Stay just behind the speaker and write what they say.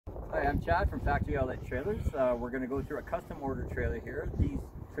Hi, I'm Chad from Factory Outlet Trailers. We're going to go through a custom order trailer here. These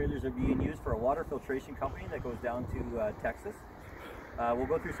trailers are being used for a water filtration company that goes down to Texas. We'll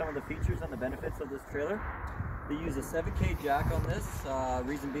go through some of the features and the benefits of this trailer. They use a 7K jack on this.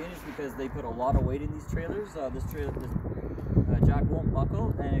 Reason being is because they put a lot of weight in these trailers. This jack won't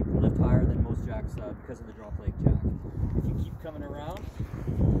buckle and it can lift higher than most jacks because of the drop leg jack. If you keep coming around,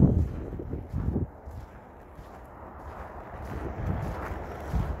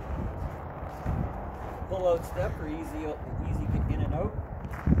 pull out step for easy in and out.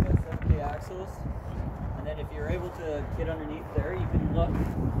 You got 7K axles, and then if you're able to get underneath there, you can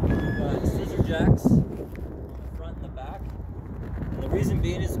look scissor jacks on the front and the back. And the reason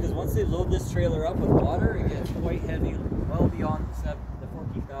being is because once they load this trailer up with water, it gets quite heavy, well beyond the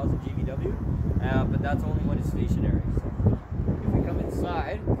 14,000 GVW, but that's only when it's stationary. So if we come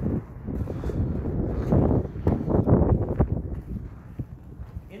inside,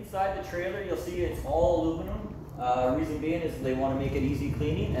 inside the trailer, you'll see it's all aluminum. Reason being is they want to make it easy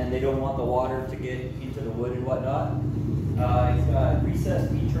cleaning and they don't want the water to get into the wood and whatnot. It's got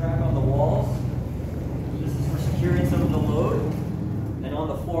recessed V-track on the walls. This is for securing some of the load. And on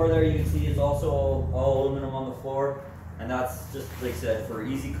the floor there, you can see it's also all aluminum on the floor. And that's just, like I said, for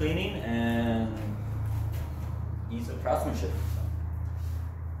easy cleaning and ease of craftsmanship.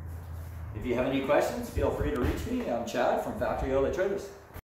 If you have any questions, feel free to reach me. I'm Chad from Factory Outlet Trailers.